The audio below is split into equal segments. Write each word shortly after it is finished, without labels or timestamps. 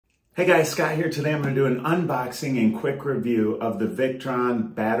Hey guys, Scott here. Today I'm going to do an unboxing and quick review of the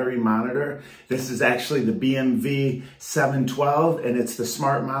Victron battery monitor. This is actually the BMV 712 and it's the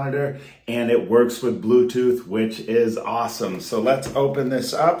smart monitor and it works with Bluetooth, which is awesome. So let's open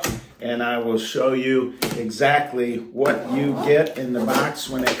this up and I will show you exactly what you get in the box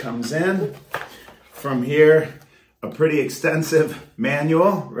when it comes in. From here, a pretty extensive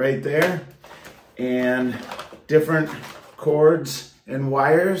manual right there and different cords and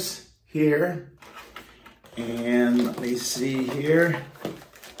wires here. And let me see here.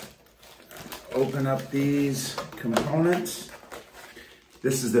 Open up these components.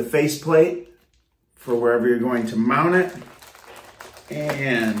 This is the faceplate for wherever you're going to mount it.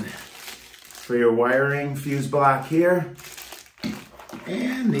 And for your wiring fuse block here.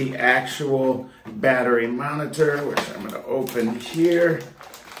 And the actual battery monitor, which I'm going to open here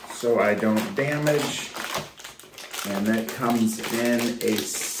so I don't damage. And that comes in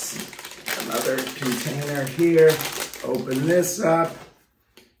another container here. Open this up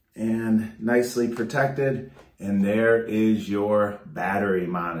and nicely protected. And there is your battery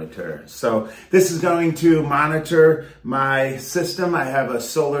monitor. So this is going to monitor my system. I have a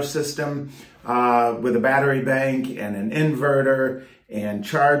solar system with a battery bank and an inverter and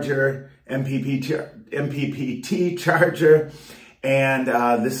charger, MPPT charger. And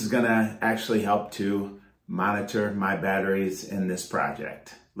this is gonna actually help to monitor my batteries in this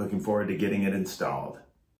project. Looking forward to getting it installed.